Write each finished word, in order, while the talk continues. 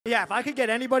Yeah, if I could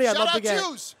get anybody, I'd love to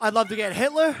get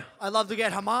Hitler, I'd love to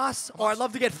get Hamas, or I'd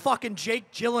love to get fucking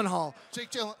Jake Gyllenhaal.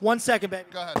 Jake Gyllenhaal. 1 second, baby.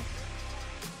 Go ahead.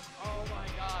 Oh my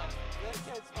God.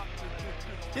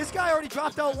 This guy already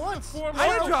dropped out once. I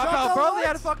didn't drop out, bro. They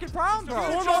had a fucking problem, bro. I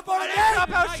didn't drop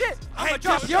out shit. I'm gonna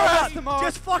drop your ass tomorrow.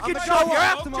 Just fucking show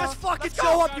up. Just fucking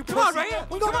show up, you pussy. Come on, right here.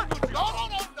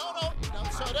 No.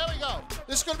 So there we go.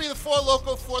 This is going to be the Four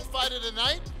Loco fourth fight of the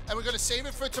night, and we're going to save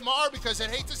it for tomorrow because I'd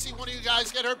hate to see one of you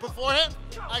guys get hurt beforehand.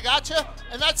 I gotcha,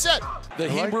 and that's it. The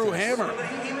Hebrew Hammer.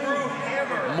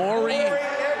 Morrey,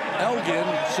 Elgin.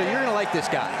 So you're gonna like this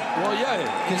guy. Well,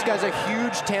 yeah. This guy's a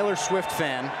huge Taylor Swift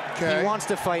fan. Okay. He wants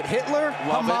to fight Hitler,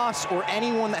 Hamas, or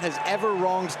anyone that has ever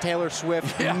wronged Taylor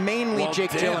Swift, mainly well,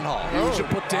 Jake Dan. Gyllenhaal. You should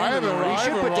put Dan You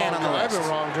should put Dan on the list. I haven't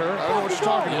wronged her. I don't know what you're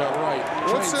talking about.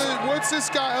 Right. What's this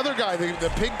guy, other guy, the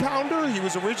Pig Pounder? He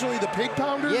was originally the Pig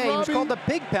Pounder, Yeah, Robbie? he was called the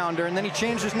Pig Pounder, and then he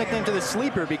changed his nickname to the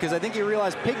Sleeper because I think he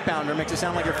realized Pig Pounder makes it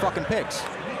sound like you're fucking pigs.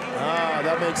 Ah,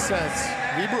 that makes sense.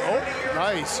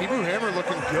 Nice. Hebrew Hammer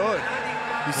looking good.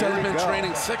 He said he's been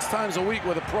training 6 times a week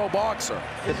with a pro boxer.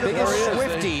 The biggest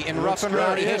Swiftie in Rough N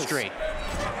Rowdy history.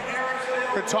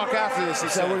 We're going to talk after this. He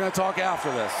said we're going to talk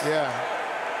after this. Yeah.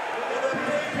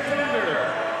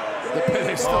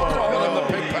 They still call him the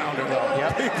Pig Pounder, though.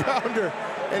 Yep. Pig Pounder.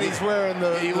 And he's wearing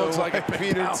He looks like a Pig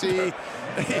Peter Pounder. T.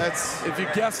 That's. If you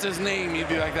guessed his name, you'd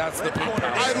be like, that's the Pig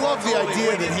Pounder. I love the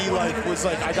idea that he was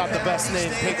like, I got the best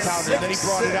name, Pig Pounder. And then he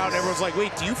brought it out, and everyone's like,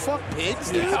 wait, do you fuck pigs?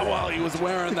 Dude? Yeah, well, he was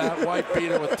wearing that white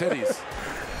beater with titties.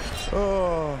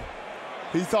 Oh,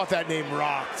 he thought that name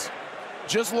rocked.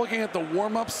 Just looking at the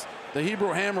warm-ups, the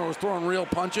Hebrew Hammer was throwing real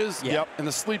punches, and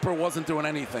the Sleeper wasn't doing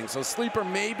anything. So Sleeper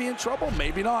may be in trouble,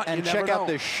 maybe not. And check out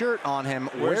the shirt on him.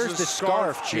 Where's the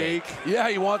scarf, Jake? Yeah,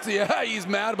 he's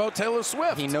mad about Taylor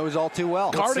Swift. He knows all too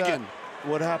well. Cardigan.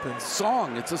 What happens?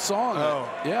 Song. It's a song. Oh.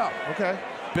 Yeah. Okay.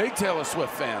 Big Taylor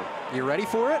Swift fan. You ready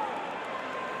for it?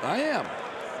 I am.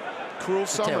 Cruel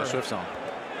Summer. Taylor Swift song.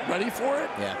 Ready for it?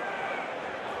 Yeah.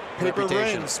 Paper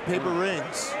Reputation. rings. Paper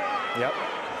rings. Yep.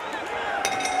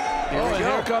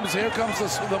 Here comes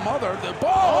the mother. What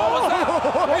was that?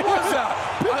 What was that?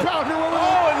 Pig Pounder.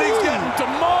 And he's getting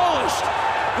demolished.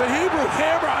 The Hebrew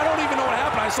Hammer, I don't even know what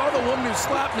happened. I saw the woman who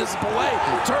slapped Mrs. Belay,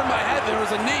 turned my head, there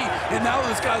was a knee, and now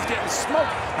this guy's getting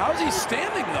smoked. How's he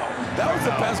standing, though? That was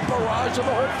the best barrage of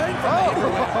the whole thing from the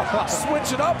Hebrew Hammer.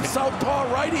 Switch it up,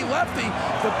 southpaw, righty, lefty.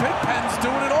 The Pig Pen's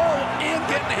doing it all and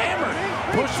getting hammered.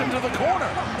 Pushed him to the corner.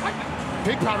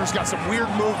 Pig Pounder's got some weird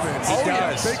movements. Oh, yeah,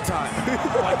 big time.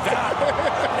 Like that,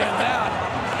 and that,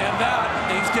 and that.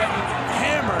 And he's getting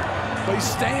hammered, but he's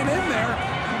staying in there.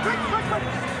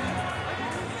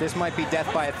 This might be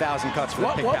death by 1,000 cuts for the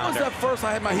Pig Pounder. What was that first?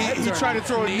 I had my head He tried to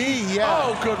throw a knee, yeah.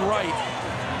 Oh, good right.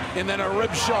 And then a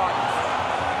rib shot.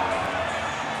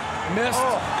 Missed.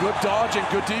 Good dodge and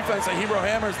good defense. The Hebrew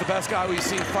Hammer is the best guy we've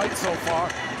seen fight so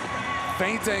far.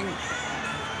 Fainting.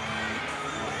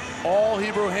 All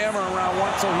Hebrew Hammer in round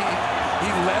 1, so he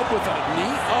led with a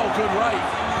knee. Oh, good right.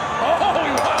 Oh,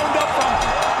 he wound up from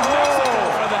Mexico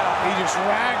for that. He just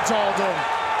ragdolled him.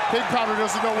 Pig Pounder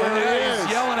doesn't know where he is.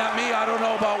 He's yelling at me, I don't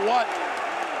know about what.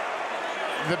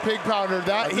 The Pig Pounder,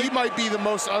 he might be the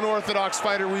most unorthodox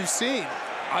fighter we've seen.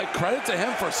 I credit to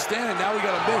him for standing. Now we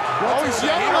got a big. He's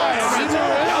yelling at him.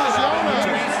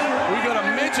 We got a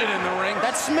midget in the ring.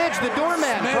 That's Smidge, the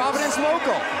doorman, Providence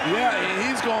local. Yeah,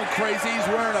 he's going crazy. He's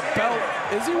wearing a belt.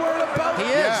 Is he wearing a belt?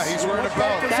 He is. Yeah, he's wearing a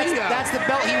belt. That's the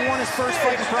belt he won his first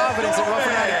fight in Providence at Rough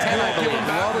N Rowdy 10, I believe.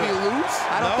 Did he lose?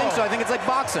 I don't think so. I think it's like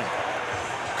boxing.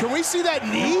 Can we see that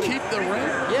knee? Keep the ring.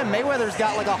 Yeah, Mayweather's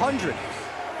got like 100.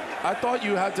 I thought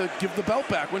you had to give the belt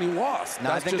back when he lost. No,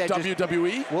 That's I think just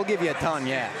WWE? We'll give you a ton,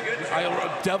 yeah.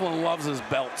 Devlin loves his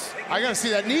belts. I got to see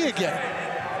that knee again.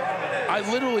 I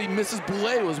literally, Mrs.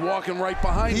 Boulay was walking right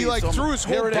behind me. He like threw his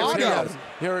whole body out.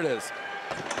 Here it is.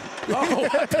 Oh,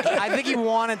 I think he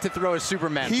wanted to throw a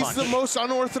Superman punch. He's the most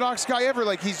unorthodox guy ever.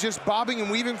 Like, he's just bobbing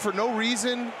and weaving for no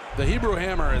reason. The Hebrew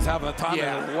Hammer is having the time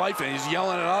of his life, and he's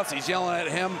yelling at us. He's yelling at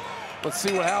him. Let's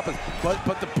see what happens. But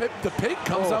the pig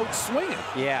comes out swinging.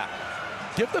 Yeah.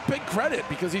 Give the Pig credit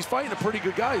because he's fighting a pretty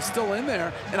good guy. He's still in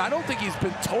there, and I don't think he's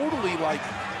been totally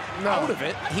out of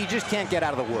it. He just can't get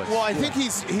out of the woods. Well, I think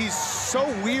he's so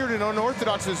weird and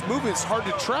unorthodox in his movement, it's hard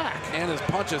to track. And his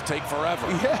punches take forever.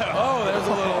 Yeah. Oh, there's a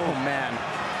little. Oh man.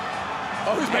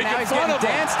 Oh, he's making now he's fun getting of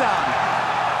him. danced on.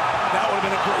 That would have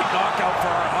been a great knockout for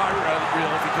our high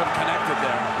reel if he could have connected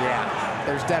there. Yeah.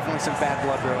 There's definitely some bad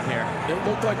blood brewing here. It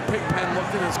looked like Pigpen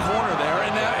looked in his corner there,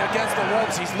 and now against the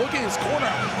ropes, he's looking in his corner.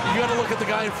 You got to look at the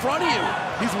guy in front of you.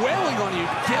 He's wailing on you.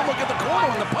 You can't look at the corner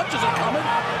when the punches are coming.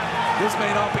 This may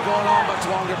not be going on much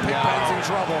longer. Pigpen's in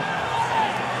trouble.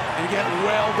 get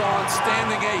wailed on.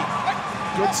 Standing 8.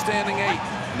 Good standing 8.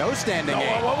 No standing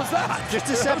 8. What was that? Just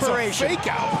a separation. Fake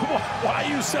out. Why are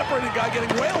you separating a guy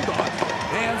getting wailed on?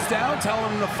 Hands down,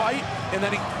 telling him to fight, and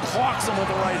then he clocks him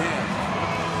with the right hand.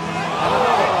 And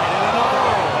another right, and another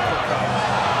uppercut.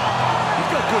 He's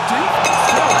got good defense,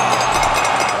 too.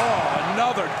 Oh,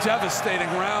 another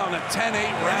devastating round, a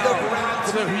 10-8 round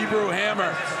for the Hebrew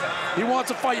Hammer. He wants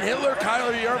to fight Hitler,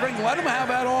 Kyrie Irving. Let him have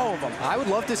at all of them. I would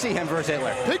love to see him versus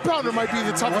Hitler. Pig Pounder might be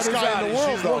the toughest guy in the world,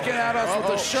 She's looking at us with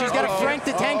the shirt. She's got a Frank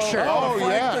the Tank shirt. Oh,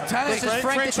 yeah. Frank the Tank. This is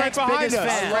Frank the Tank's behind biggest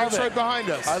us. fan. Frank's right behind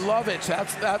us. I love it.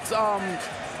 That's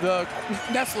the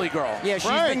Nestle girl. Yeah, she's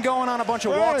Frank. been going on a bunch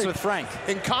of walks with Frank.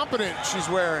 Incompetent she's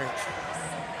wearing.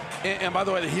 And by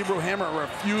the way, the Hebrew Hammer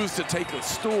refused to take the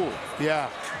stool. Yeah.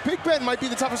 Pigpen might be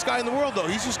the toughest guy in the world, though.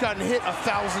 He's just gotten hit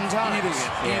 1,000 times.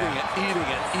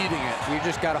 Eating it. You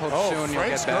just got to hope soon you'll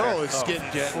Frank's get better. girl is getting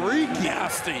freaky.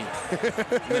 Nasty.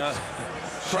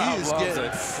 She is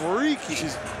getting freaky.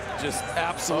 She's just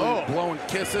absolutely blowing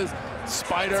kisses.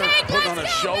 Spider putting on a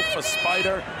show for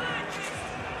Spider.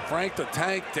 Frank the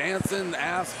Tank dancing,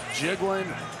 ass jiggling.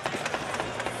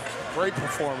 Great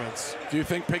performance. Do you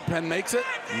think Pigpen makes it?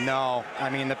 No. I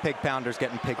mean, the Pig Pounder's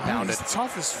getting pig pounded. He's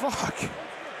tough as fuck.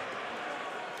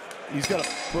 He's got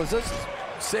a, was this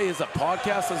say is a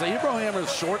podcast? Does the Hebrew Hammer's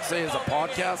short say is a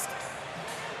podcast?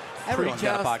 Everyone's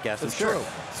got a podcast. It's true.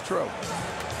 It's true.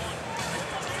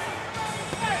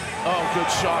 Oh, good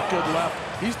shot, good left.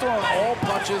 He's throwing all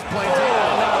punches, playing.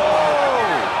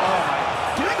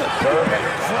 Give the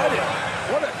credit.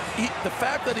 What a, the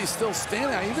fact that he's still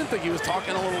standing. I even think he was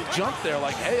talking a little jump there,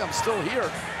 like, hey, I'm still here,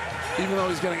 even though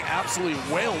he's getting absolutely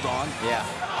wailed on. Yeah.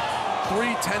 3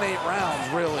 10-8 rounds,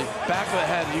 really. Back of the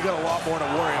head, you got a lot more to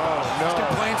worry about. Just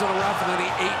complained to the ref, and then he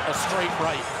ate a straight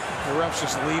right. The ref's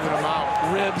just leaving him out.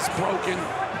 Ribs broken.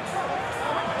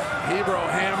 Hebrew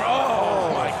Hammer.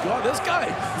 Oh my God, this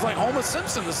guy is like Homer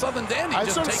Simpson, the Southern Dandy.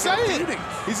 That's what I'm saying.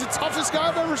 He's the toughest guy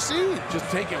I've ever seen. Just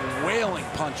taking wailing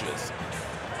punches.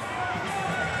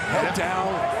 Head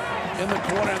down in the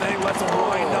corner, and then he lets him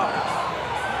wind up.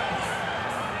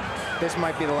 This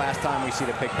might be the last time we see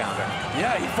the Pig Pounder.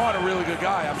 Yeah, he fought a really good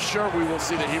guy. I'm sure we will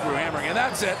see the Hebrew Hammering, and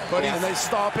that's it. But and they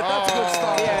stop it. That's a good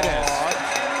stop. Yeah, it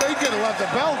is. They could have let the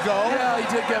bell go. Yeah, he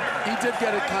did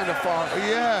get it kind of far.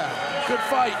 Yeah. Good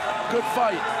fight. Good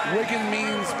fight. Wigan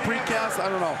means precast. I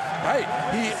don't know. Hey,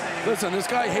 listen. This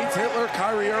guy hates Hitler,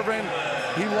 Kyrie Irving.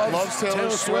 He loves Taylor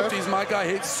Swift. He's my guy.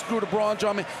 Hates Scooter Braun,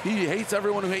 John. He hates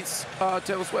everyone who hates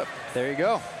Taylor Swift. There you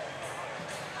go.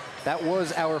 That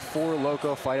was our 4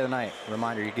 Loco fight of the night.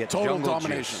 Reminder, you get total jungle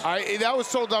domination. Juice. That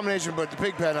was total domination, but the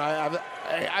Pigpen,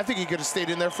 I think he could have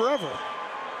stayed in there forever.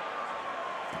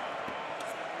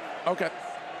 Okay.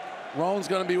 Roan's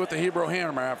going to be with the Hebrew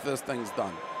Hammer after this thing's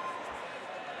done.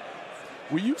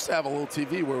 We used to have a little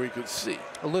TV where we could see.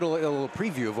 A little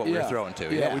preview of what we're throwing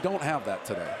to. Yeah, we don't have that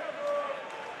today.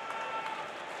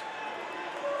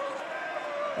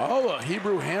 Oh, the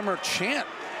Hebrew Hammer chant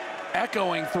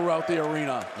echoing throughout the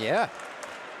arena. Yeah.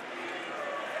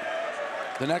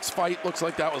 The next fight looks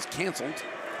like that was canceled.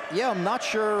 Yeah, I'm not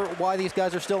sure why these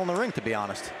guys are still in the ring, to be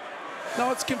honest.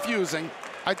 No, it's confusing.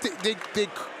 I think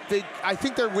I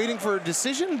think they're waiting for a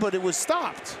decision, but it was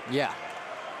stopped. Yeah.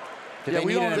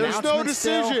 There's no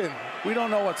decision. Still? We don't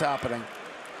know what's happening.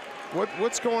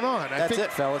 What's going on? That's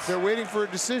it, fellas. They're waiting for a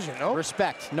decision. Oh.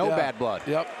 Respect. No bad blood.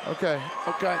 Yep. Okay.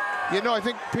 Okay. I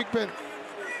think Pigpen.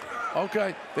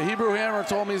 Okay. The Hebrew Hammer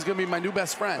told me he's going to be my new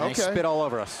best friend. And he spit all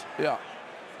over us. Yeah.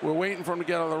 We're waiting for him to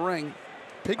get out of the ring.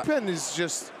 Pigpen is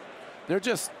just... They're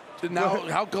just... Now,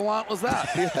 how gallant was that?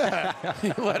 Yeah.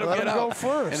 Let him get out. Go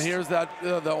first. And here's that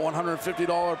the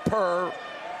 $150 per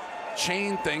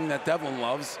chain thing that Devlin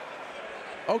loves.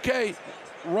 Okay,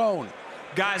 Roan.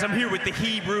 Guys, I'm here with the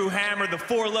Hebrew Hammer, the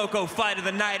 4 Loco fight of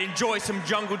the night. Enjoy some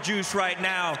jungle juice right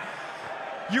now.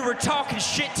 You were talking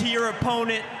shit to your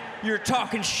opponent. You were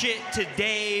talking shit to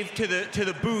Dave, to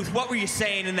the booth. What were you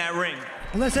saying in that ring?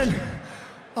 Listen,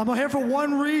 I'm here for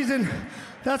one reason.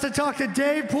 That's to talk to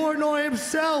Dave Portnoy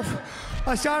himself.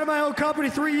 I started my own company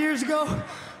 3 years ago.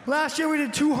 Last year we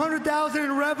did $200,000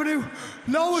 in revenue,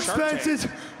 no expenses,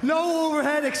 no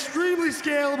overhead, extremely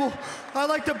scalable. I'd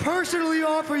like to personally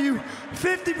offer you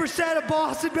 50% of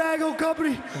Boston Bagel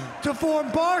Company to form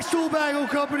Barstool Bagel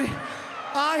Company.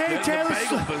 I hate Taylor.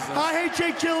 I hate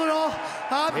Jake Gyllenhaal.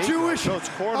 I'm Jewish.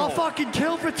 I'll fucking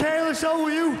kill for Taylor, so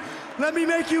will you. Let me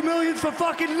make you millions for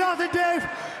fucking nothing, Dave.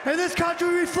 In this country,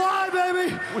 we fly,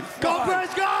 baby. Go,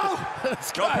 Preds, go!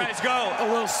 Go, Preds, go! A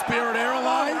little Spirit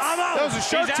Airlines. I'm out. That was a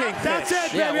Shark Tank. That's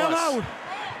it, baby. I'm out.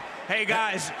 Hey,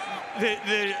 guys,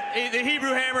 the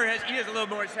Hebrew Hammer he has a little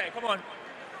more to say. Come on.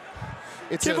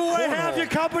 It's Give away half your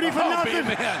company for nothing. Be a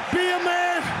man. Be a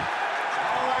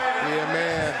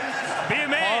man. Be a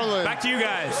man. Harlan. Back to you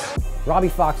guys. Robbie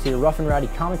Fox here, Rough N Rowdy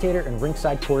commentator and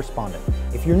ringside correspondent.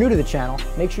 If you're new to the channel,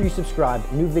 make sure you subscribe,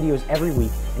 new videos every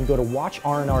week, and go to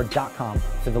watchrnr.com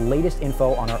for the latest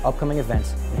info on our upcoming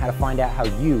events and how to find out how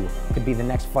you could be the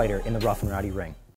next fighter in the Rough N Rowdy ring.